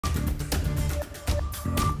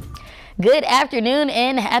Good afternoon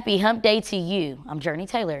and happy hump day to you. I'm Jurnee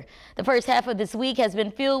Taylor. The first half of this week has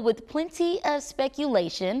been filled with plenty of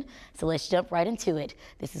speculation, so let's jump right into it.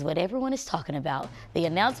 This is what everyone is talking about. The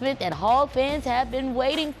announcement that Hog fans have been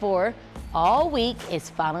waiting for all week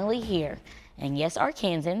is finally here. And yes,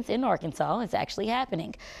 Arkansans in Arkansas, it's actually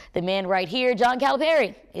happening. The man right here, John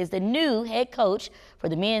Calipari, is the new head coach for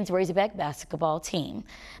the men's Razorback basketball team.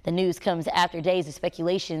 The news comes after days of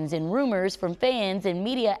speculations and rumors from fans and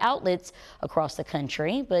media outlets across the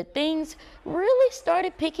country, but things really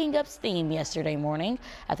started picking up steam yesterday morning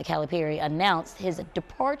after Calipari announced his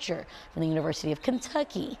departure from the University of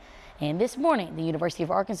Kentucky. And this morning, the University of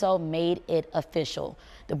Arkansas made it official.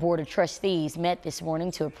 The Board of Trustees met this morning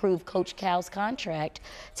to approve Coach Cal's contract.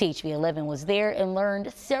 THV11 was there and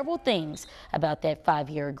learned several things about that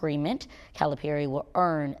 5-year agreement. Calipari will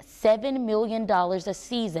earn $7 million a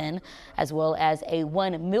season, as well as a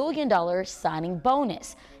 $1 million signing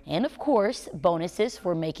bonus. And of course, bonuses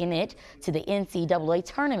for making it to the NCAA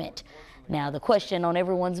tournament. Now, the question on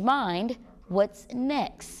everyone's mind, what's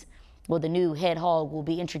next? Well, the new head hog will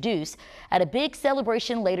be introduced at a big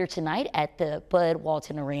celebration later tonight at the Bud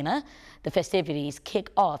Walton Arena. The festivities kick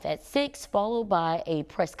off at 6, followed by a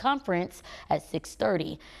press conference at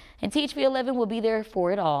 6:30. And THV11 will be there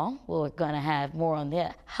for it all. We're going to have more on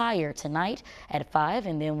the hire tonight at 5,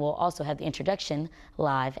 and then we'll also have the introduction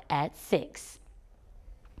live at 6.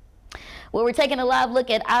 Well, we're taking a live look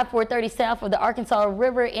at I-430 south of the Arkansas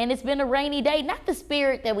River, and it's been a rainy day. Not the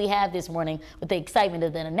spirit that we have this morning with the excitement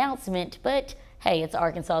of the announcement, but hey, it's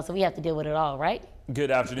Arkansas, so we have to deal with it all, right?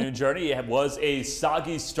 Good afternoon, Jurnee. It was a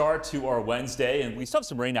soggy start to our Wednesday, and we still have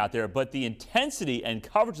some rain out there, but the intensity and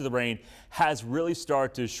coverage of the rain has really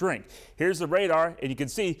started to shrink. Here's the radar, and you can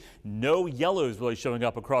see no yellows really showing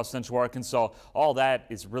up across central Arkansas. All that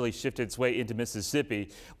is really shifted its way into Mississippi.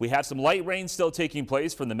 We have some light rain still taking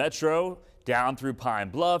place from the metro down through Pine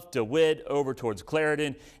Bluff, DeWitt, over towards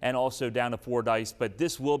Clarendon, and also down to Fordyce. But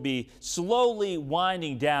this will be slowly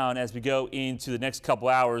winding down as we go into the next couple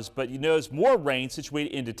hours. But you notice more rain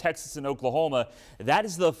situated into Texas and Oklahoma. That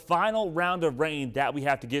is the final round of rain that we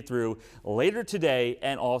have to get through later today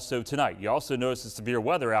and also tonight. You also notice a severe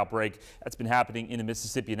weather outbreak that's been happening in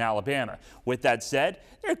Mississippi and Alabama. With that said,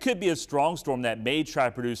 there could be a strong storm that may try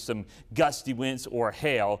to produce some gusty winds or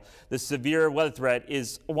hail. The severe weather threat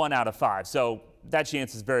is 1 out of 5. So that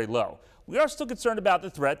chance is very low. We are still concerned about the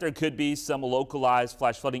threat. There could be some localized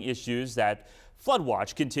flash flooding issues. That flood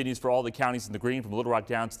watch continues for all the counties in the green from Little Rock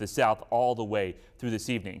down to the south all the way through this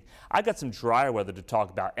evening. I got some drier weather to talk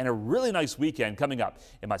about and a really nice weekend coming up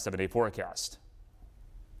in my 7-day forecast.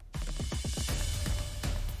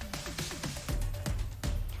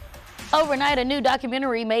 Overnight, a new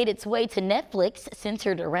documentary made its way to Netflix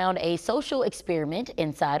centered around a social experiment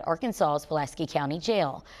inside Arkansas's Pulaski County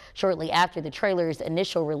Jail. Shortly after the trailer's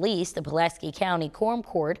initial release, the Pulaski County Quorum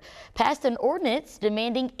Court passed an ordinance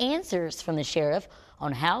demanding answers from the sheriff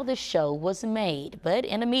on how the show was made. But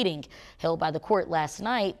in a meeting held by the court last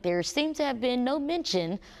night, there seemed to have been no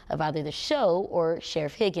mention of either the show or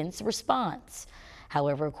Sheriff Higgins' response.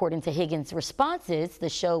 However, according to Higgins' responses, the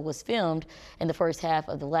show was filmed in the first half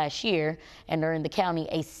of the last year and earned the county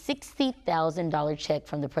a $60,000 check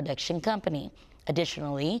from the production company.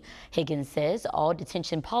 Additionally, Higgins says all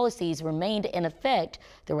detention policies remained in effect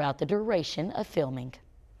throughout the duration of filming.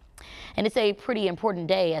 And it's a pretty important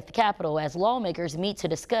day at the Capitol as lawmakers meet to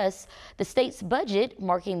discuss the state's budget,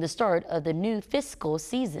 marking the start of the new fiscal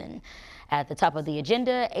season. At the top of the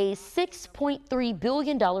agenda, a $6.3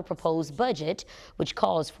 billion proposed budget, which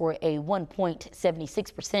calls for a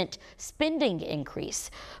 1.76% spending increase.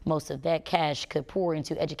 Most of that cash could pour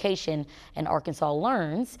into education, and Arkansas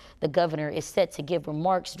Learns. The governor is set to give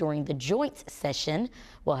remarks during the joint session.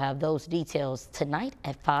 We'll have those details tonight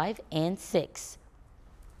at 5 and 6.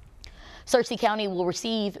 Searcy County will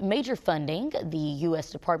receive major funding. The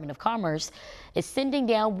U.S. Department of Commerce is sending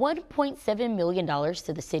down $1.7 million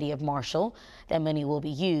to the city of Marshall. That money will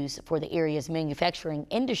be used for the area's manufacturing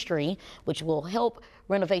industry, which will help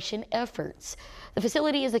renovation efforts. The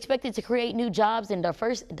facility is expected to create new jobs and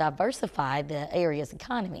diversify the area's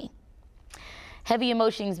economy. Heavy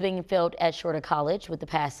emotions being felt at Shorter College with the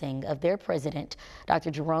passing of their president, Dr.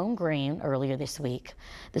 Jerome Green, earlier this week.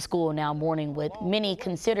 The school now mourning what many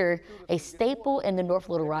consider a staple in the North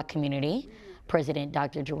Little Rock community. President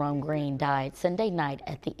Dr. Jerome Green died Sunday night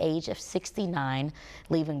at the age of 69,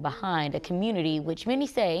 leaving behind a community which many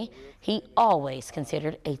say he always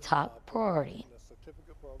considered a top priority.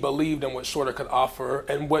 Believed in what Shorter could offer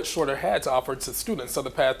and what Shorter had to offer to students, so the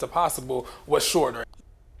path to possible was shorter.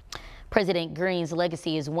 President Green's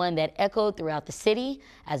legacy is one that echoed throughout the city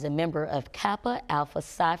as a member of Kappa Alpha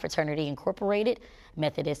Psi Fraternity Incorporated,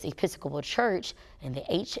 Methodist Episcopal Church, and the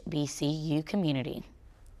HBCU community.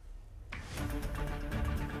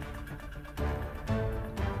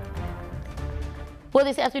 Well,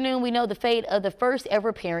 this afternoon, we know the fate of the first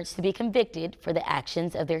ever parents to be convicted for the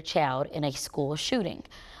actions of their child in a school shooting.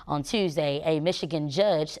 On Tuesday, a Michigan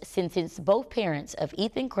judge sentenced both parents of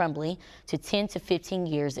Ethan Crumbley to 10 to 15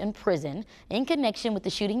 years in prison in connection with the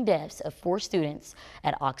shooting deaths of 4 students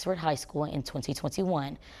at Oxford High School in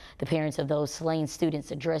 2021. The parents of those slain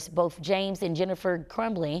students addressed both James and Jennifer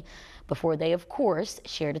Crumbley before they, of course,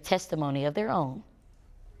 shared a testimony of their own.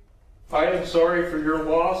 I am sorry for your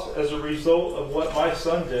loss as a result of what my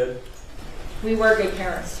son did. We were good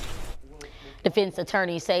parents. Defense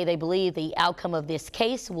attorneys say they believe the outcome of this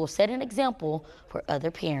case will set an example for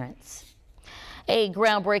other parents. A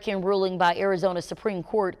groundbreaking ruling by Arizona Supreme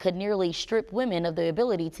Court could nearly strip women of the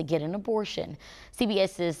ability to get an abortion.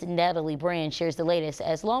 CBS's Natalie Brand shares the latest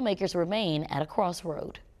as lawmakers remain at a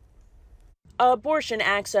crossroad. Abortion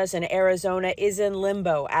access in Arizona is in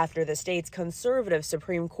limbo after the state's conservative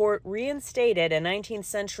Supreme Court reinstated a 19th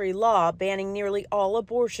century law banning nearly all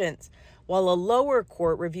abortions. While a lower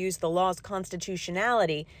court reviews the law's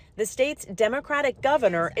constitutionality, the state's Democratic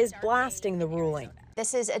governor is blasting the ruling.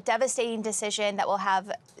 This is a devastating decision that will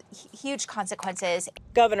have huge consequences.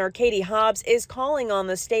 Governor Katie Hobbs is calling on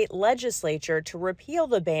the state legislature to repeal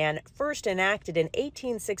the ban first enacted in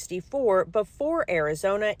 1864 before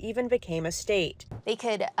Arizona even became a state. They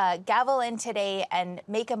could gavel in today and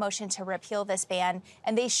make a motion to repeal this ban,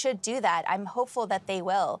 and they should do that. I'm hopeful that they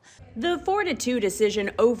will. The 4-2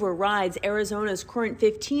 decision overrides Arizona's current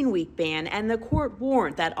 15-week ban, and the court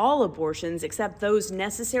warned that all abortions except those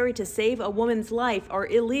necessary to save a woman's life are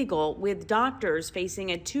illegal, with doctors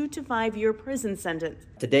facing a 2 to 5 year prison sentence.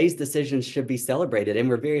 Today's decision should be celebrated, and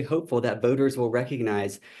we're very hopeful that voters will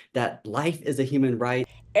recognize that life is a human right.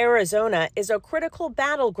 Arizona is a critical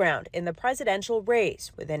battleground in the presidential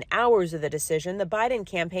race. Within hours of the decision, the Biden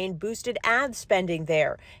campaign boosted ad spending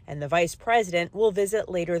there, and the vice president will visit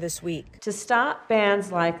later this week. To stop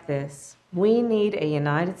bans like this, we need a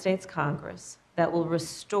United States Congress that will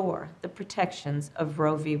restore the protections of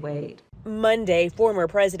Roe v. Wade. Monday, former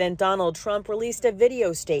President Donald Trump released a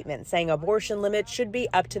video statement saying abortion limits should be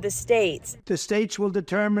up to the states. The states will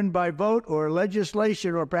determine by vote or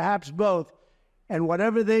legislation or perhaps both, and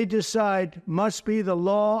whatever they decide must be the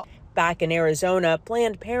law. Back in Arizona,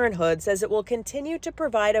 Planned Parenthood says it will continue to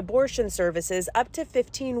provide abortion services up to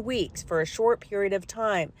 15 weeks for a short period of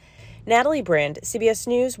time. Natalie Brand, CBS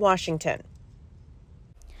News, Washington.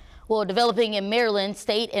 Well, developing in Maryland,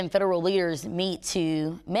 state and federal leaders met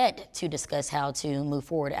to discuss how to move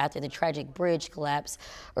forward after the tragic bridge collapse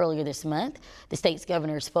earlier this month. The state's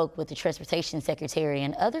governor spoke with the transportation secretary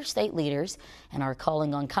and other state leaders and are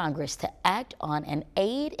calling on Congress to act on an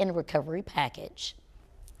aid and recovery package.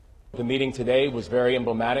 The meeting today was very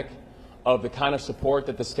emblematic of the kind of support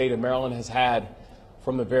that the state of Maryland has had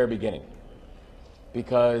from the very beginning,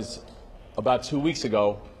 because about 2 weeks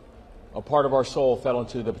ago, a part of our soul fell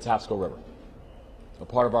into the Patapsco River, a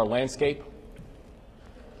part of our landscape,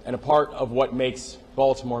 and a part of what makes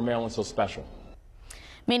Baltimore, Maryland so special.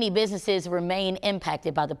 Many businesses remain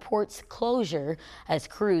impacted by the port's closure as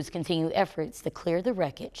crews continue efforts to clear the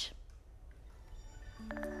wreckage.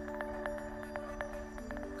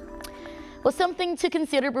 Well, something to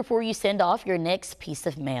consider before you send off your next piece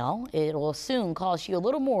of mail. It will soon cost you a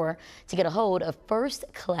little more to get a hold of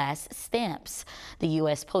first-class stamps. The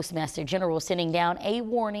U.S. Postmaster General is sending down a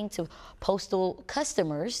warning to postal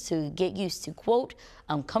customers to get used to, quote,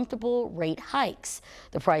 uncomfortable rate hikes.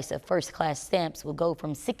 The price of first-class stamps will go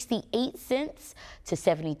from 68 cents to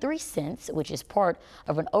 73 cents, which is part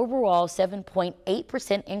of an overall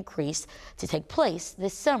 7.8% increase to take place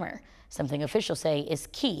this summer, something officials say is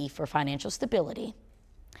key for financial stability.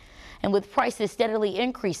 And with prices steadily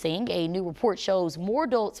increasing, a new report shows more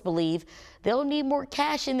adults believe they'll need more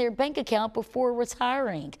cash in their bank account before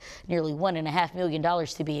retiring, nearly $1.5 million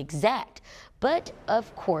to be exact. But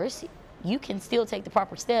of course, you can still take the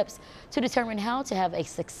proper steps to determine how to have a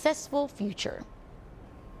successful future.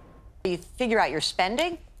 You figure out your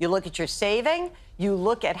spending, you look at your saving, you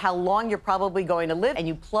look at how long you're probably going to live, and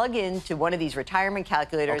you plug into one of these retirement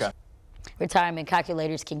calculators. Okay. Retirement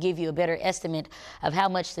calculators can give you a better estimate of how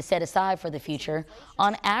much to set aside for the future.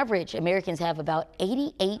 On average, Americans have about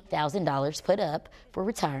 $88,000 put up for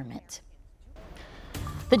retirement.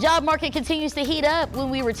 The job market continues to heat up.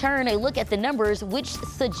 When we return, a look at the numbers, which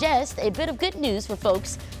suggest a bit of good news for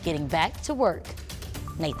folks getting back to work.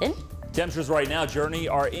 Nathan? Temperatures right now,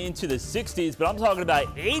 Jurnee, are into the 60s, but I'm talking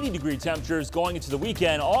about 80-degree temperatures going into the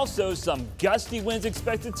weekend. Also, some gusty winds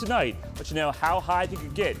expected tonight. Let you know how high they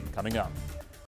could get coming up.